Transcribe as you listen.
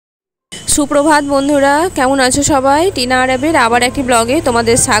সুপ্রভাত বন্ধুরা, কেমন আছো সবাই? টিনা আরবের আবার একটি ব্লগে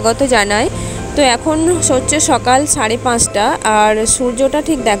তোমাদের স্বাগত জানাই। তো এখন হচ্ছে সকাল 5:30 আর সূর্যটা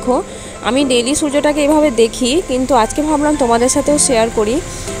ঠিক দেখো। আমি ডেলি সূর্যটাকে এভাবে দেখি, কিন্তু আজকে ভাবলাম তোমাদের সাথেও শেয়ার করি।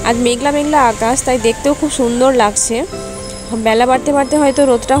 আজ মেঘলা মেঘলা আকাশ, তাই দেখতেও খুব সুন্দর লাগছে। বেলা বাড়তে বাড়তে হয়তো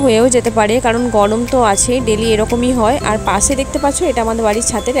রোদটা হয়েও যেতে পারে, কারণ গরম তো আছে, ডেলি এরকমই হয়। আর পাশে দেখতে পাচ্ছ, এটা আমাদের বাড়ির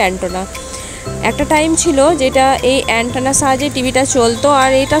ছাদের অ্যান্টেনা। একটা টাইম ছিল যেটা এই অ্যান্টেনার সাহায্যে টিভিটা চলতো,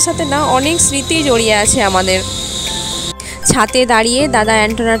 আর এটার সাথে না অনেক স্মৃতি জড়িয়ে আছে আমাদের। ছাদে দাঁড়িয়ে দাদা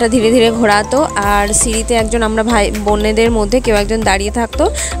অ্যান্টেনাটা ধীরে ধীরে ঘোরাতো, আর সিঁড়িতে একজন আমরা ভাই বোনেদের মধ্যে কেউ একজন দাঁড়িয়ে থাকতো,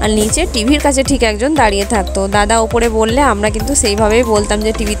 আর নিচে টিভির কাছে ঠিক একজন দাঁড়িয়ে থাকতো। দাদা ওপরে বললে আমরা কিন্তু সেইভাবেই বলতাম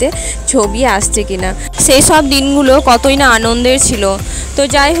যে টিভিতে ছবি আসছে কিনা। সেই সব দিনগুলো কতই না আনন্দের ছিল। তো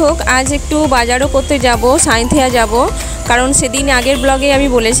যাই হোক, আজ একটু বাজারও করতে যাব, সাঁইথিয়া যাব। কারণ সেদিন আগের ব্লগে আমি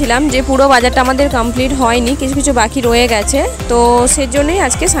বলেছিলাম যে পুরো বাজারটা আমাদের কমপ্লিট হয়নি, কিছু কিছু বাকি রয়ে গেছে। তো সেজন্যই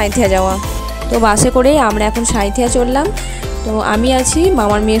আজকে সাঁইথিয়া যাওয়া। তো বাসে করেই আমরা এখন সাঁইথিয়া চললাম। তো আমি আছি,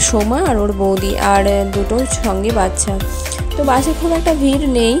 মামার মেয়ে সোমা আর ওর বৌদি, আর দুটো সঙ্গে বাচ্চা। তো বাসে খুব একটা ভিড়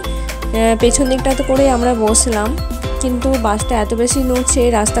নেই, পেছন দিকটাতে করে আমরা বসলাম। কিন্তু বাসটা এত বেশি নড়ছে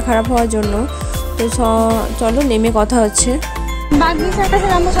রাস্তা খারাপ হওয়ার জন্য। তো চলো নেমে কথা হচ্ছে। বাগিচাটা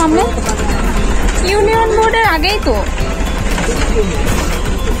আমার সামনে, ইউনিয়ন বোর্ডের আগেই তো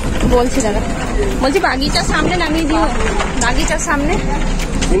বলছি দাদা, বলছি বাগিচার সামনে নামিয়ে দিও, বাগিচার সামনে।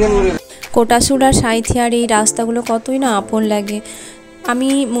 কোটাসুর আর সাঁইথিয়ার এই রাস্তাগুলো কতই না আপন লাগে। আমি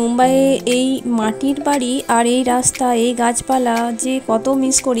মুম্বাইয়ে এই মাটির বাড়ি আর এই রাস্তা, এই গাছপালা যে কত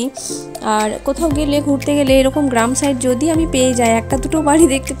মিস করি। আর কোথাও গেলে, ঘুরতে গেলে এরকম গ্রাম সাইড যদি আমি পেয়ে যাই, একটা দুটো বাড়ি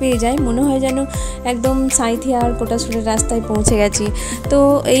দেখতে পেয়ে যাই, মনে হয় যেন একদম সাঁইথিয়া আর কোটাসুরের রাস্তায় পৌঁছে গেছি। তো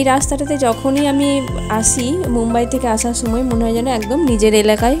এই রাস্তাটাতে যখনই আমি আসি, মুম্বাই থেকে আসার সময় মনে হয় যেন একদম নিজের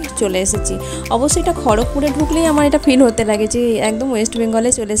এলাকায় চলে এসেছি। অবশ্যই এটা খড়গপুরে ঢুকলেই আমার এটা ফিল হতে লাগে যে একদম ওয়েস্ট বেঙ্গলে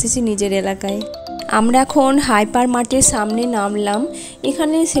চলে এসেছি নিজের এলাকায়। আমরা এখন হাইপার মার্টের সামনে নামলাম।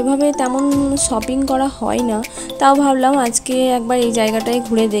 এখানে সেভাবে তেমন শপিং করা হয় না, তাও ভাবলাম আজকে একবার এই জায়গাটায়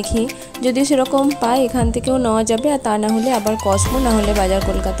ঘুরে দেখি। যদি সেরকম পাই এখান থেকেও নেওয়া যাবে, আর তা না হলে আবার কসমো, না হলে বাজার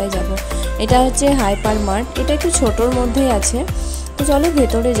কলকাতায় যাব। এটা হচ্ছে হাইপার মার্ট, এটা একটু ছোটোর মধ্যেই আছে। তো চলো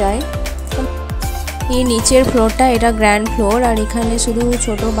ভেতরে যাই। এই নিচের ফ্লোরটা এটা গ্র্যান্ড ফ্লোর, আর এখানে শুধু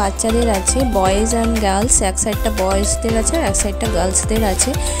ছোট বাচ্চাদের আছে, বয়েজ অ্যান্ড গার্লস। এক সাইডটা বয়েজদের আছে আর এক সাইডটা গার্লসদের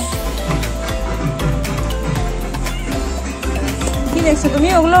আছে। কি দেখছো তুমি?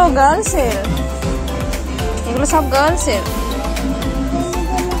 ওগুলো গার্লসের, এগুলো সব গার্লসের,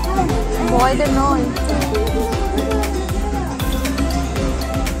 বয়দের নয়।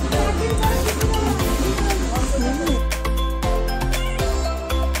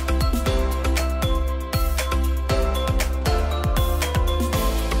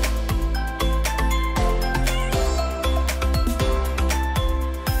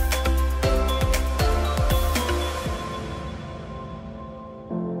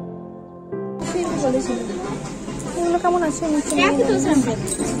 এগুলো কেমন আছে?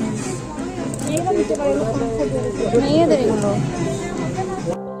 মেয়েদের এগুলো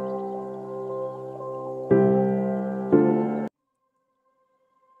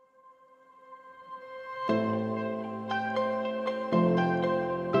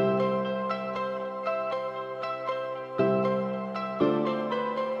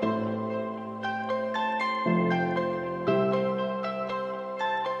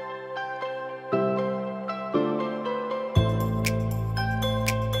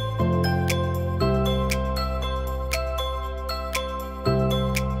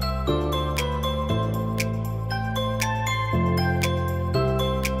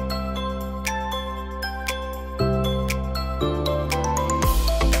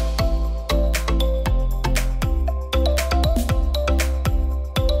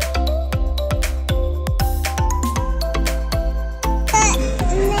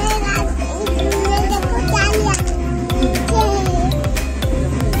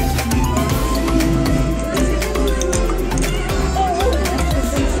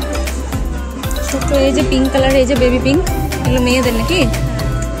তো এই যে পিঙ্ক কালার, এই যে বেবি পিঙ্ক, এগুলো মেয়েদের নাকি?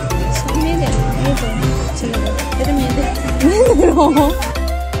 সব মেয়েদের, এই তো ছেলেদের, এটা মেয়েদের।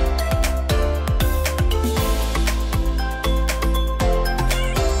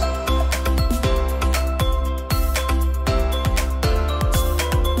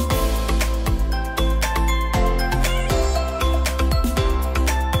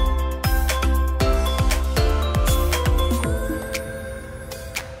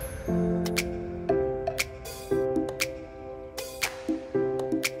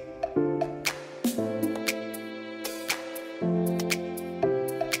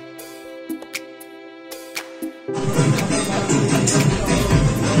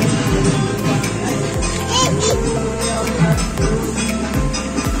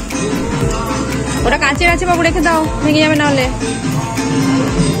 ওটা কাঁচের আছে বাবু, রেখে দাও, ভেঙে যাবে নাহলে।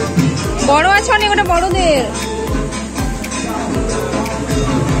 বড় আছে অনেক, ওটা বড়দের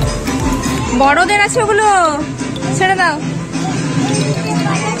বড়দের আছে ওগুলো, ছেড়ে দাও।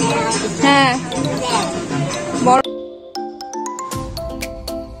 হ্যাঁ বড়।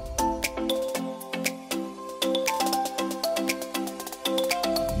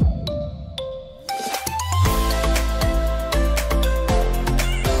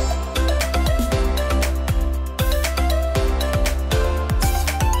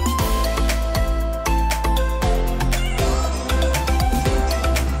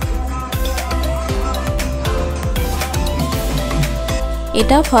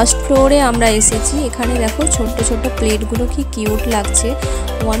 এটা ফার্স্ট ফ্লোরে আমরা এসেছি। এখানে দেখো ছোট্ট ছোট্ট প্লেটগুলো কি কিউট লাগছে,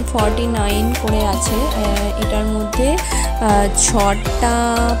 149 করে আছে। এটার মধ্যে 6টা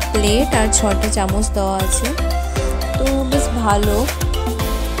প্লেট আর 6টা চামচ দেওয়া আছে, তো বেশ ভালো।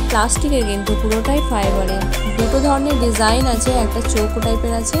 প্লাস্টিকের কিন্তু পুরোটাই ফাইবারের। দুটো ধরনের ডিজাইন আছে, একটা চৌকো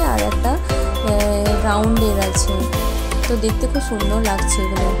টাইপের আছে আর একটা রাউন্ডের আছে, তো দেখতে খুব সুন্দর লাগছে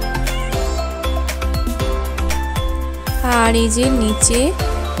এগুলো। আর এই যে নিচে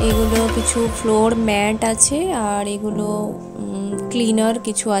এগুলো কিছু ফ্লোর ম্যাট আছে আর এগুলো ক্লিনার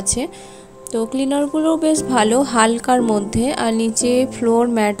কিছু আছে, তো ক্লিনারগুলো বেশ ভালো, হালকার মধ্যে। আর নিচে ফ্লোর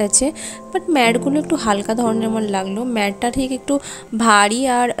ম্যাট আছে, বাট ম্যাটগুলো একটু হালকা ধরনের আমার লাগলো। ম্যাটটা ঠিক একটু ভারী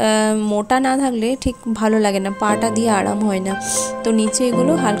আর মোটা না থাকলে ঠিক ভালো লাগে না, পাটা দিয়ে আরাম হয় না। তো নিচে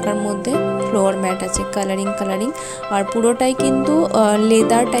এগুলো হালকার মধ্যে ফ্লোর ম্যাট আছে, কালারিং। আর পুরোটাই কিন্তু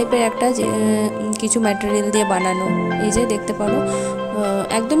লেদার টাইপের একটা কিছু ম্যাটেরিয়াল দিয়ে বানানো। এই যে দেখতে পারো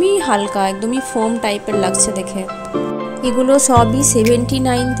একদমই হালকা, একদমই ফোম টাইপের লাগছে দেখে। এগুলো সবই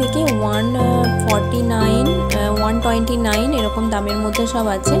 79 থেকে 149 129 এরকম দামের মধ্যে সব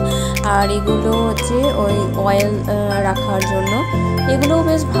আছে। আর এগুলো হচ্ছে ওই অয়েল রাখার জন্য, এগুলোও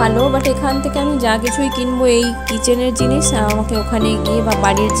বেশ ভালো। বাট এখান থেকে আমি যা কিছুই কিনবো এই কিচেনের জিনিস আমাকে ওখানে গিয়ে বা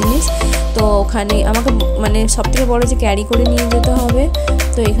বাড়ির জিনিস, তো ওখানে আমাকে মানে সবথেকে বড় যে ক্যারি করে নিয়ে যেতে হবে।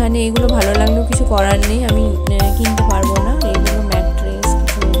 তো এখানে এগুলো ভালো লাগলেও কিছু করার নেই, আমি কিনতে পারবো না। এগুলো ম্যাট্রেস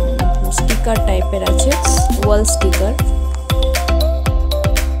কিছু স্টিকার টাইপের আছে, ওয়াল স্টিকার।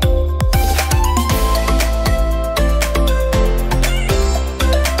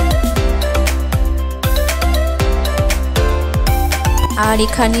 আর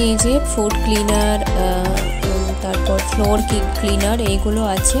এখানে এই যে ফুড ক্লিনার, তারপর ফ্লোর ক্লিনার এইগুলো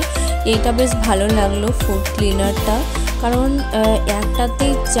আছে। এটা বেশ ভালো লাগলো ফুড ক্লিনারটা, কারণ একটাতে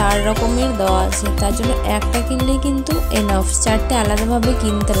 4 রকমের দেওয়া আছে, তার জন্য একটা কিনলেই কিন্তু এনাফ, 4টে আলাদাভাবে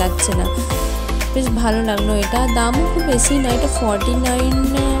কিনতে লাগছে না। বেশ ভালো লাগলো। এটা দামও খুব বেশি না, এটা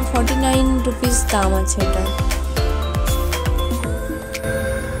 49 রুপিস দাম আছে এটা।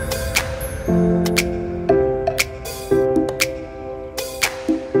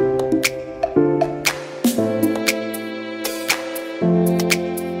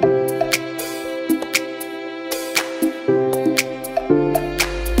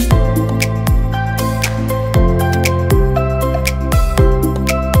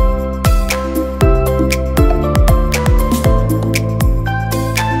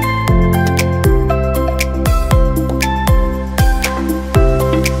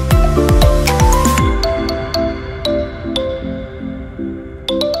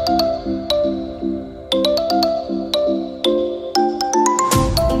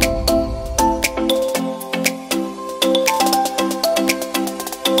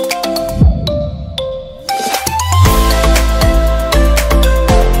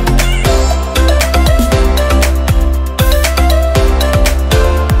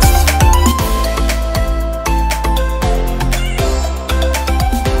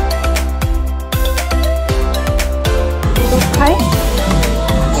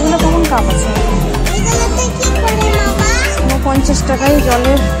 এগুলো কেমন কাপ আছে? 50 টাকায়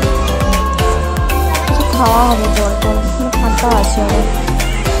জলের কিছু খাওয়া হবে, জল টল খাতা আছে আবার।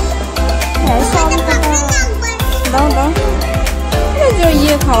 হ্যাঁ সব দাও দাও,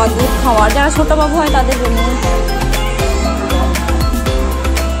 ইয়ে খাওয়া, দুধ খাওয়া, যারা ছোটো বাবু হয় তাদের জন্য।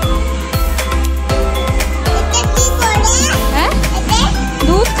 হ্যাঁ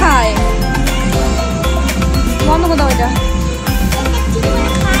দুধ খায়, বন্ধ করে দাও এটা।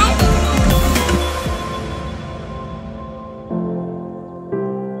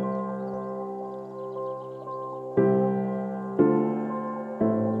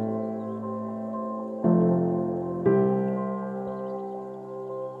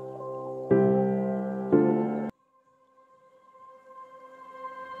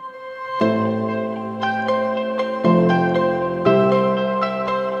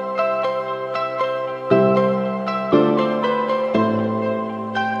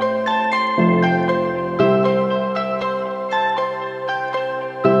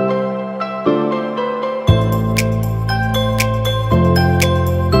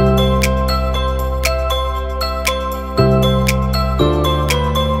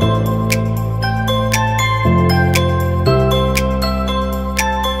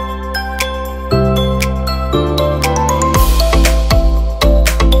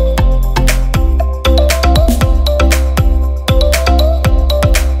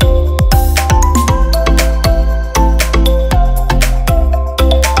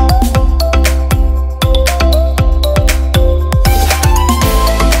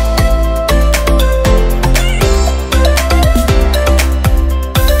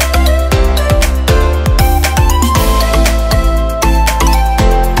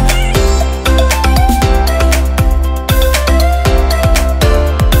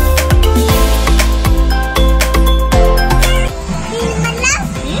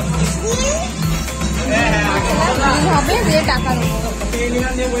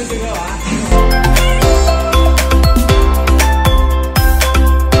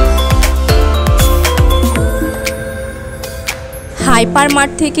 সুপার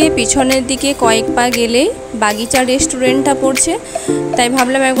মার্ট থেকে পিছনের দিকে কয়েক পা গেলেই বাগিচা রেস্টুরেন্টটা পড়ছে, তাই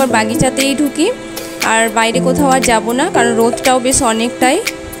ভাবলাম একবার বাগিচাতেই ঢুকি, আর বাইরে কোথাও আর যাবো না, কারণ রোদটাও বেশ অনেকটাই।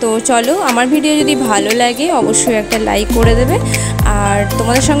 তো চলো, আমার ভিডিও যদি ভালো লাগে অবশ্যই একটা লাইক করে দেবে, আর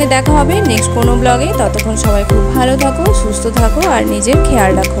তোমাদের সঙ্গে দেখা হবে নেক্সট কোনো ব্লগে। ততক্ষণ সবাই খুব ভালো থাকো, সুস্থ থাকো আর নিজের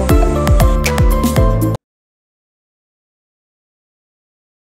খেয়াল রাখো।